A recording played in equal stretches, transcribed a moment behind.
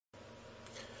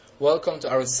Welcome to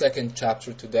our second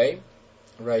chapter today.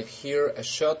 Right here, a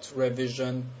short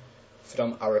revision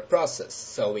from our process.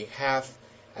 So we have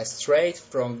a straight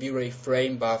from V-Ray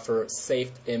frame buffer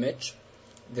saved image,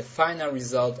 the final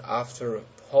result after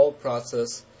whole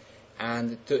process,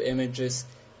 and two images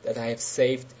that I have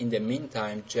saved in the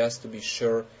meantime just to be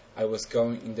sure I was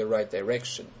going in the right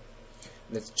direction.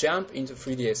 Let's jump into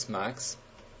 3ds Max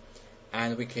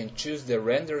and we can choose the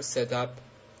render setup,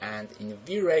 and in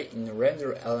V-Ray, in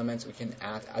render elements, we can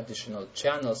add additional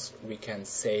channels we can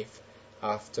save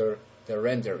after the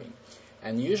rendering.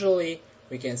 And usually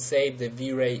we can save the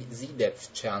V-Ray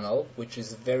Z-depth channel, which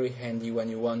is very handy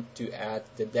when you want to add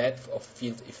the depth of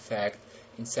field effect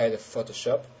inside of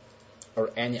Photoshop or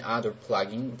any other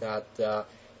plugin that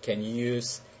can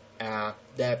use a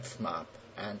depth map.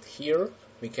 And here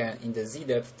we can, in the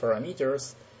Z-depth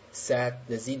parameters, set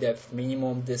the Z-depth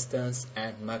minimum distance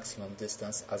and maximum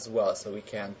distance as well, so we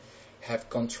can have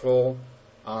control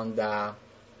on the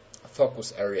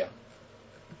focus area.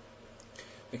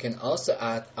 We can also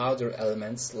add other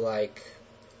elements like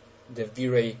the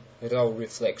V-Ray raw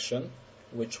reflection,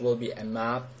 which will be a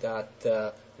map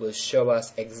that will show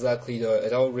us exactly the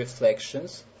raw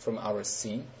reflections from our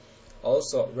scene.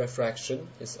 Also, refraction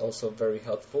is also very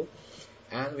helpful.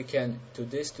 And we can, to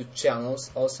these two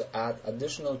channels, also add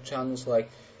additional channels like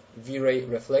V-Ray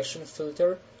reflection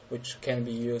filter, which can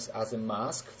be used as a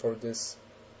mask for this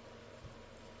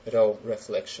raw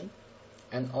reflection,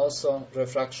 and also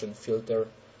refraction filter,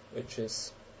 which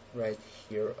is right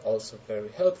here, also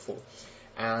very helpful.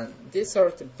 And these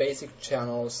are the basic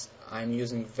channels I'm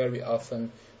using very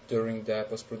often during the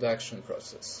post-production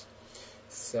process.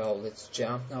 So let's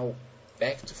jump now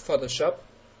back to Photoshop.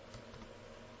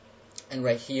 And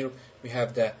right here we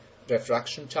have the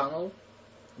refraction channel,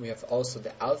 we have also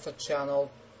the alpha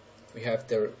channel, we have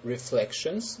the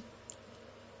reflections,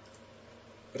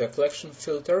 reflection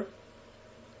filter,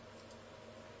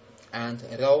 and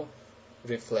raw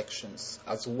reflections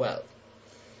as well.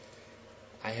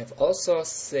 I have also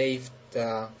saved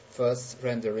the first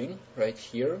rendering right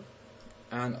here,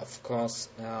 and of course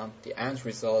the end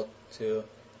result too,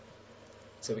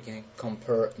 so we can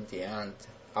compare in the end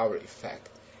our effect.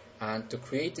 And to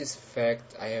create this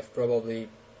effect, I have probably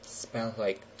spent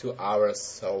like 2 hours,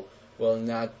 so we'll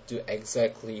not do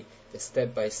exactly the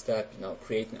step-by-step,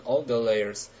 creating all the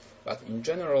layers, but in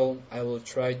general, I will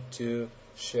try to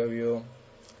show you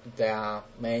the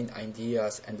main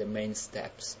ideas and the main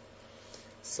steps.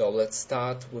 So let's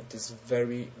start with this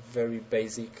very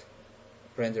basic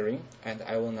rendering, and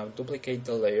I will now duplicate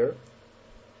the layer.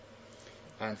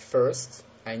 And first,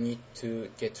 I need to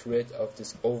get rid of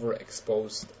this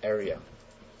overexposed area.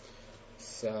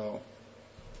 So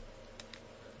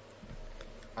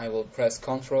I will press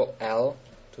Ctrl L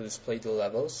to display the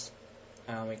levels,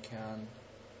 and we can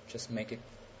just make it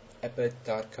a bit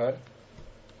darker.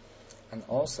 And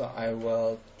also I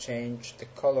will change the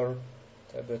color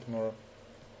to a bit more,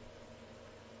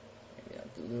 maybe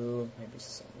a blue, maybe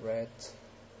some red,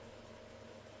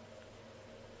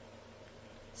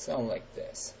 something like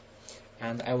this.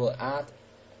 And I will add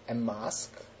a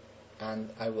mask, and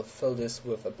I will fill this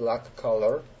with a black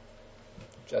color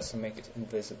just to make it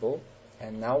invisible.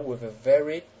 And now with a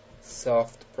very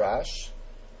soft brush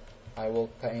I will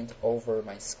paint over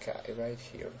my sky right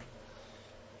here.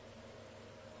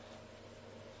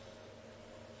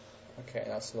 Okay,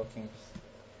 that's looking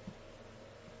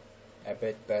a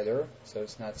bit better, so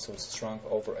it's not so strong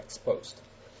overexposed.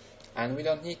 And we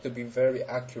don't need to be very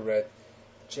accurate,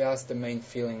 just the main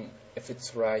feeling. If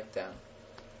it's right, then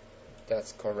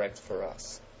that's correct for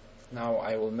us. Now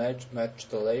I will merge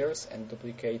the layers and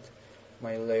duplicate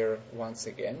my layer once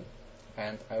again,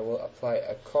 and I will apply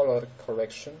a color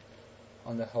correction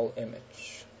on the whole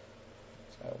image.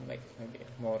 So I'll make it maybe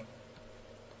more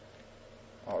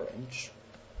orange.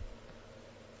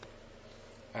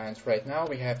 And right now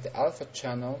we have the alpha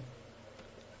channel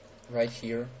right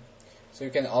here. So you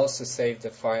can also save the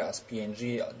file as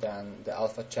PNG, then the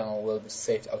alpha channel will be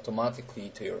saved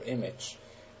automatically to your image.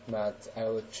 But I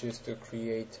will choose to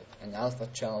create an alpha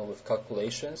channel with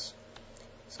calculations.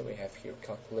 So we have here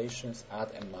calculations,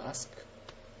 add a mask.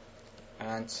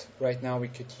 And right now we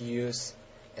could use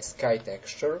a sky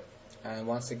texture. And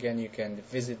once again you can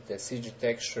visit the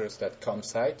cgtextures.com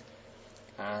site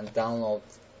and download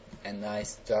a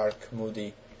nice dark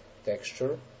moody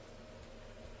texture.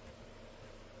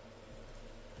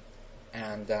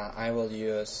 And I will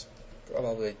use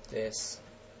probably this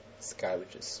sky,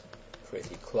 which is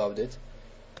pretty clouded.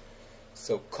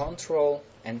 So Control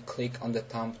and click on the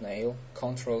thumbnail,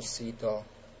 Control C to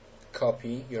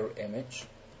copy your image,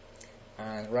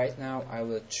 and right now I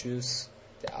will choose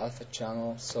the alpha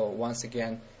channel. So once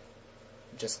again,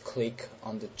 just click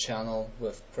on the channel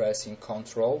with pressing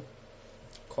Ctrl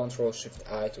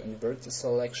Shift I to invert the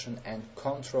selection, and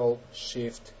Ctrl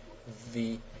Shift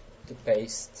V to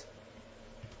paste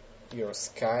your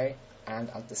sky, and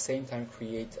at the same time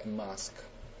create a mask.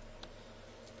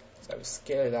 So I will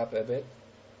scale it up a bit,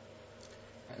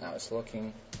 and now it's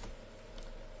looking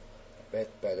a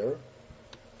bit better.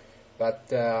 But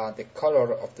the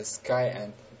color of the sky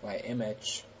and my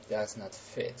image does not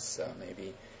fit, so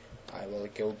maybe I will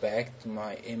go back to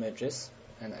my images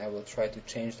and I will try to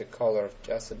change the color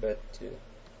just a bit to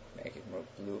make it more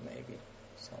blue, maybe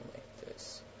something like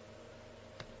this,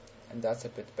 and that's a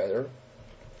bit better.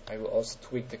 I will also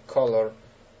tweak the color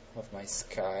of my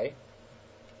sky,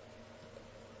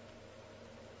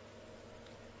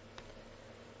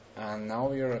 and now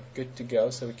we are good to go.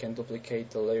 So we can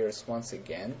duplicate the layers once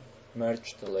again,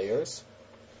 merge the layers,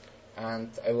 and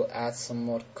I will add some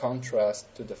more contrast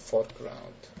to the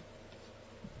foreground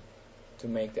to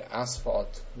make the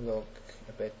asphalt look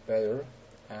a bit better.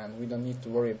 And we don't need to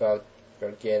worry about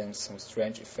we're getting some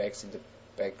strange effects in the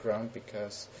background,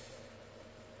 because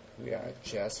we are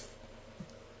just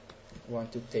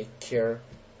want to take care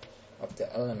of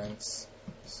the elements,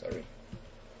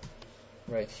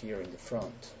 right here in the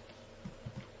front.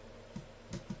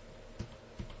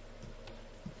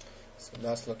 So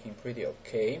that's looking pretty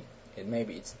okay.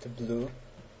 Maybe it's too blue,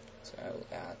 so I will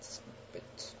add some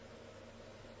bit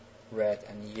red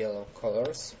and yellow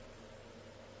colors.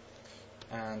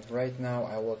 And right now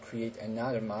I will create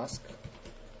another mask,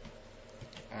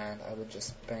 and I will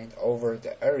just paint over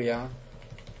the area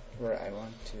where I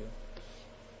want to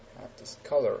have these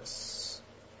colors.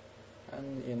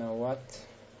 And you know what,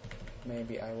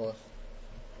 maybe I will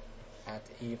add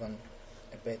even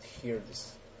a bit here,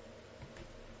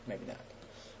 maybe not,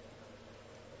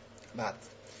 but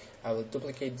I will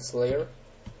duplicate this layer.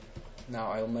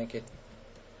 Now I will make it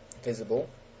visible,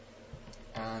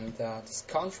 and this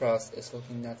contrast is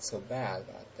looking not so bad,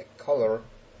 but the color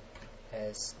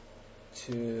is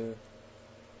too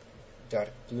dark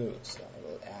blue, so I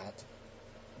will add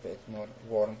a bit more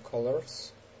warm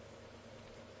colors,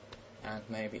 and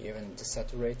maybe even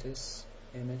desaturate this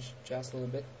image just a little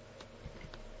bit.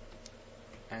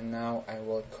 And now I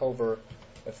will cover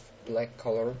with black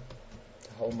color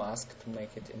the whole mask to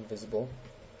make it invisible,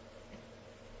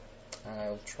 and I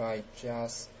will try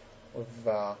just with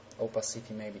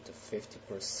opacity maybe to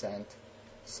 50%,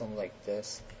 something like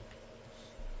this,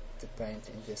 to paint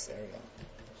in this area.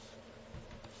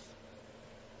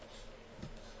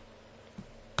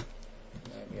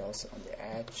 Maybe also on the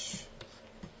edge.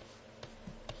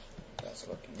 That's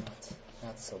looking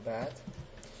not so bad.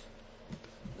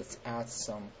 Let's add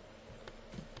some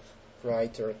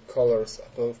brighter colors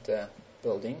above the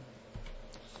building.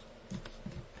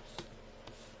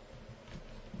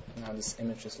 Now this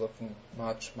image is looking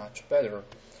much better,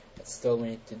 but still we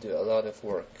need to do a lot of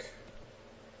work.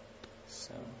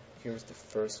 So here's the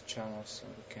first channel, so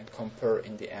we can compare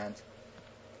in the end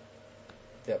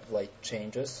the light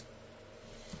changes.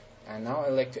 And now I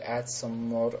like to add some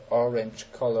more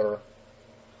orange color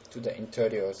to the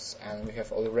interiors, and we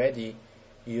have already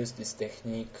used this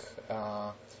technique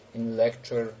in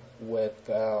lecture with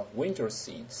winter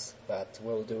scenes, but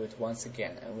we'll do it once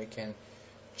again, and we can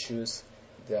choose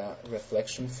the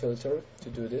reflection filter to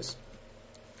do this.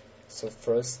 So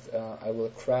first I will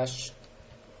crush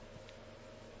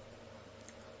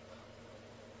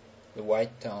the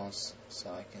white tones so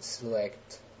I can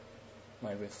select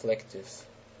my reflective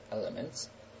elements.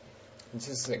 This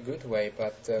is a good way,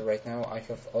 but right now I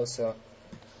have also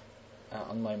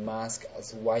on my mask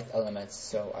as white elements,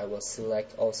 so I will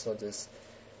select also this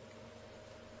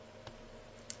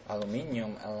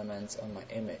aluminium elements on my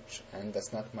image, and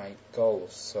that's not my goal,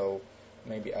 so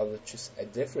maybe I will choose a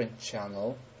different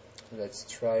channel. Let's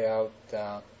try out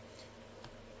the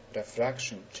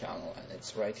refraction channel, and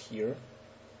it's right here.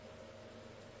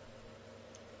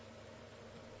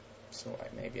 So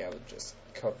maybe I will just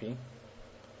copy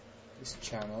this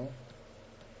channel,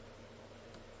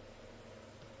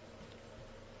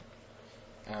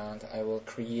 and I will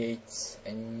create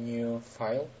a new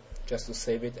file just to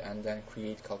save it and then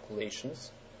create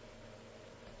calculations.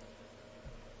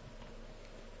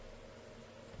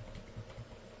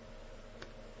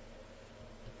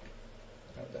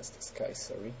 Oh, that's the sky,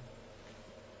 sorry.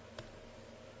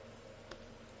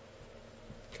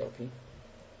 Copy.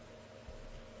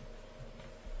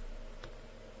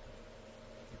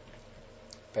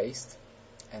 Paste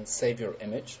and save your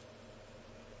image.